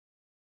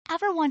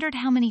Ever wondered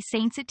how many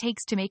saints it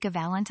takes to make a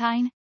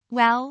Valentine?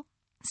 Well,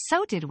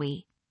 so did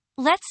we.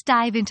 Let's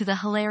dive into the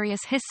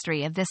hilarious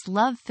history of this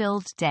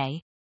love-filled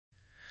day.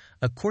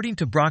 According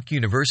to Brock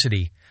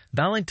University,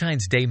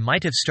 Valentine's Day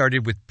might have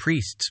started with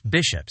priests,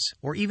 bishops,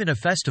 or even a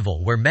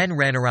festival where men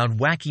ran around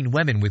whacking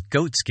women with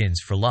goat skins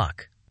for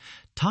luck.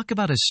 Talk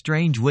about a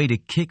strange way to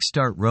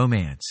kickstart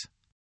romance.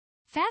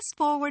 Fast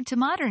forward to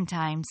modern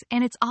times,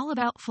 and it's all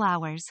about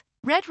flowers.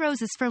 Red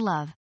roses for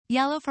love,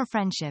 yellow for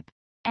friendship,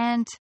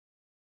 and,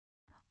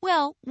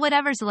 well,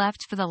 whatever's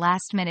left for the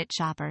last-minute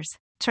shoppers.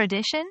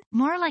 Tradition?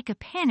 More like a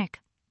panic.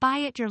 Buy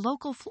at your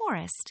local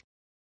florist.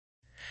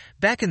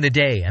 Back in the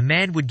day, a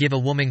man would give a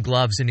woman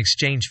gloves in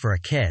exchange for a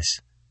kiss.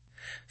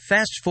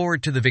 Fast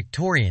forward to the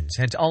Victorians,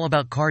 and it's all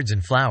about cards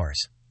and flowers.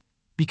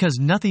 Because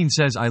nothing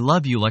says I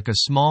love you like a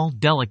small,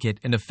 delicate,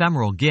 and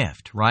ephemeral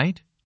gift, right?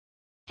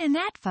 And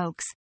that,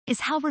 folks,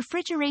 is how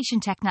refrigeration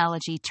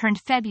technology turned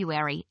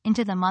February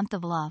into the month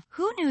of love.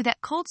 Who knew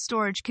that cold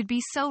storage could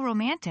be so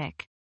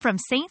romantic? From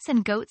saints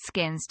and goat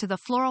skins to the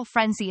floral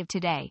frenzy of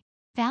today,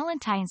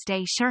 Valentine's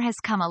Day sure has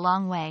come a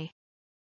long way.